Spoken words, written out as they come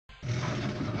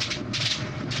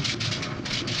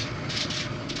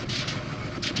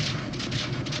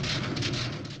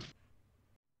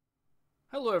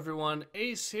Hello everyone,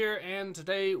 Ace here, and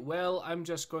today, well, I'm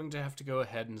just going to have to go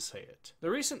ahead and say it. The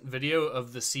recent video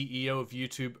of the CEO of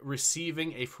YouTube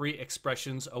receiving a Free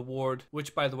Expressions award,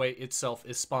 which by the way itself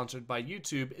is sponsored by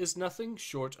YouTube, is nothing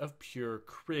short of pure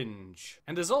cringe.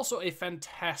 And is also a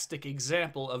fantastic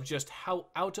example of just how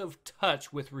out of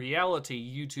touch with reality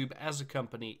YouTube as a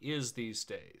company is these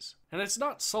days. And it's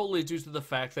not solely due to the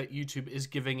fact that YouTube is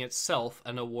giving itself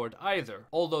an award either,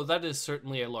 although that is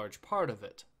certainly a large part of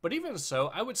it. But even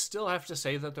so, I would still have to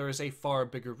say that there is a far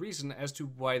bigger reason as to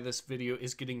why this video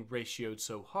is getting ratioed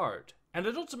so hard. And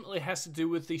it ultimately has to do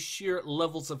with the sheer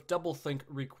levels of doublethink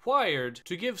required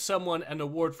to give someone an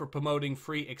award for promoting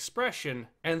free expression,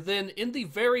 and then in the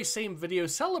very same video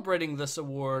celebrating this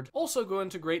award, also go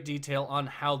into great detail on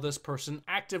how this person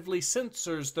actively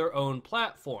censors their own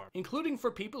platform, including for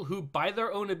people who, by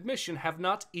their own admission, have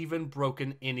not even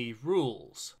broken any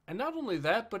rules. And not only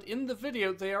that, but in the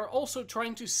video they are also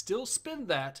trying to still spin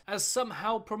that as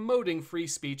somehow promoting free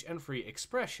speech and free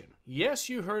expression. Yes,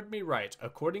 you heard me right.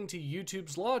 According to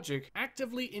YouTube's logic,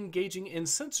 actively engaging in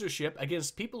censorship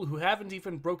against people who haven't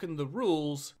even broken the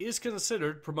rules is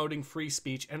considered promoting free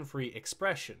speech and free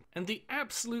expression. And the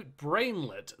absolute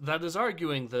brainlet that is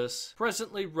arguing this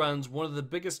presently runs one of the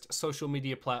biggest social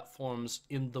media platforms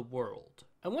in the world.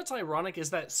 And what's ironic is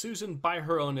that Susan, by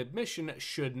her own admission,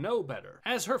 should know better,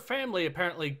 as her family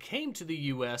apparently came to the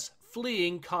US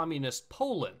fleeing communist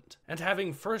Poland, and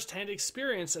having first-hand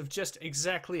experience of just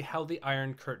exactly how the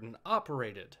Iron Curtain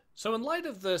operated. So in light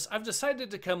of this, I've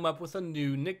decided to come up with a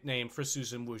new nickname for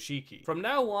Susan Wojcicki. From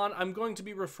now on, I'm going to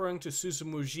be referring to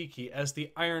Susan Wojcicki as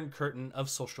the Iron Curtain of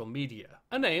social media.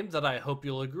 A name that I hope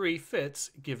you'll agree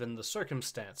fits, given the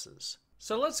circumstances.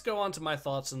 So let's go on to my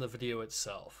thoughts on the video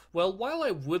itself. Well, while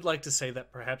I would like to say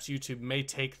that perhaps YouTube may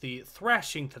take the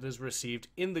thrashing that is received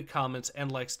in the comments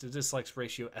and likes to dislikes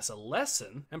ratio as a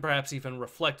lesson, and perhaps even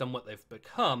reflect on what they've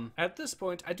become, at this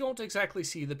point I don't exactly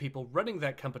see the people running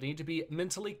that company to be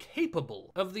mentally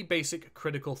capable of the basic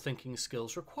critical thinking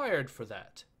skills required for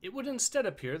that. It would instead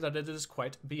appear that it is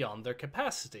quite beyond their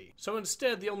capacity. So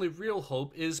instead, the only real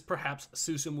hope is perhaps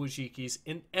Susan Wojcicki's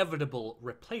inevitable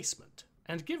replacement.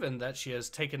 And given that she has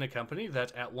taken a company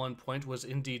that at one point was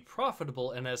indeed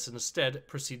profitable and has instead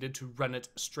proceeded to run it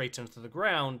straight into the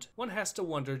ground, one has to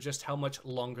wonder just how much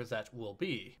longer that will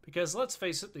be. Because let's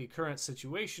face it, the current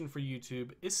situation for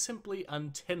YouTube is simply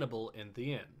untenable in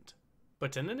the end.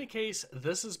 But in any case,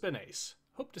 this has been Ace.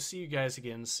 Hope to see you guys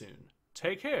again soon.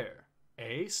 Take care.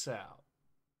 Ace out.